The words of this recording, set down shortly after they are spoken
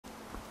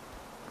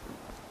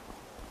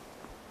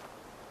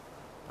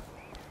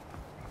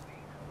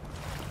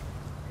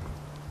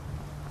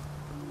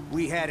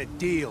We had a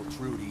deal,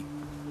 Trudy.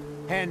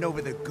 Hand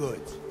over the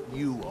goods.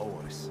 You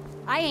owe us.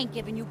 I ain't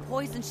giving you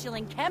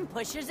poison-shilling chem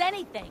pushers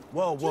anything.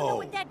 Whoa, Do you know whoa.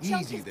 what that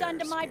junk Easy has there, done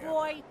to my Scamp.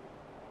 boy?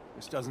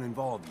 This doesn't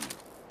involve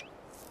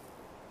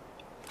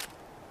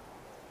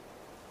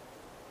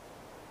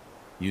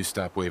you. You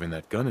stop waving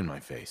that gun in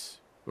my face,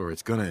 or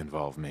it's gonna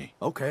involve me.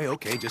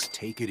 Okay, just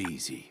take it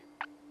easy.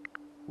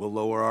 We'll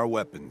lower our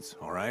weapons,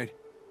 all right?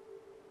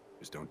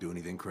 Just don't do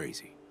anything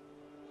crazy.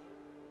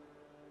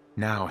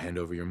 Now hand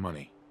over your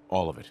money.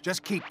 All of it.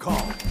 Just keep calm,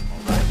 all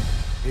right?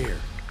 Here.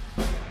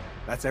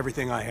 That's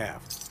everything I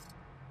have.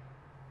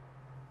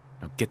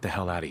 Now get the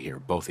hell out of here,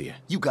 both of you.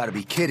 You gotta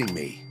be kidding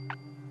me.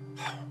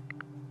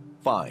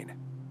 Fine.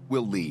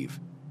 We'll leave.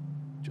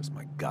 Just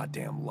my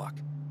goddamn luck.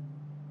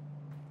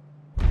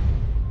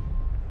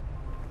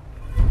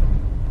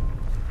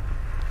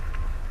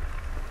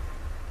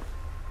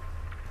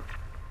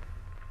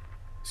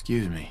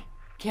 Excuse me.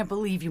 Can't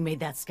believe you made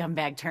that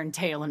scumbag turn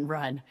tail and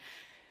run.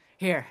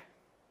 Here,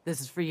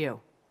 this is for you.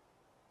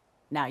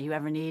 Now, you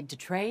ever need to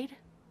trade?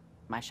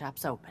 My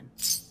shop's open.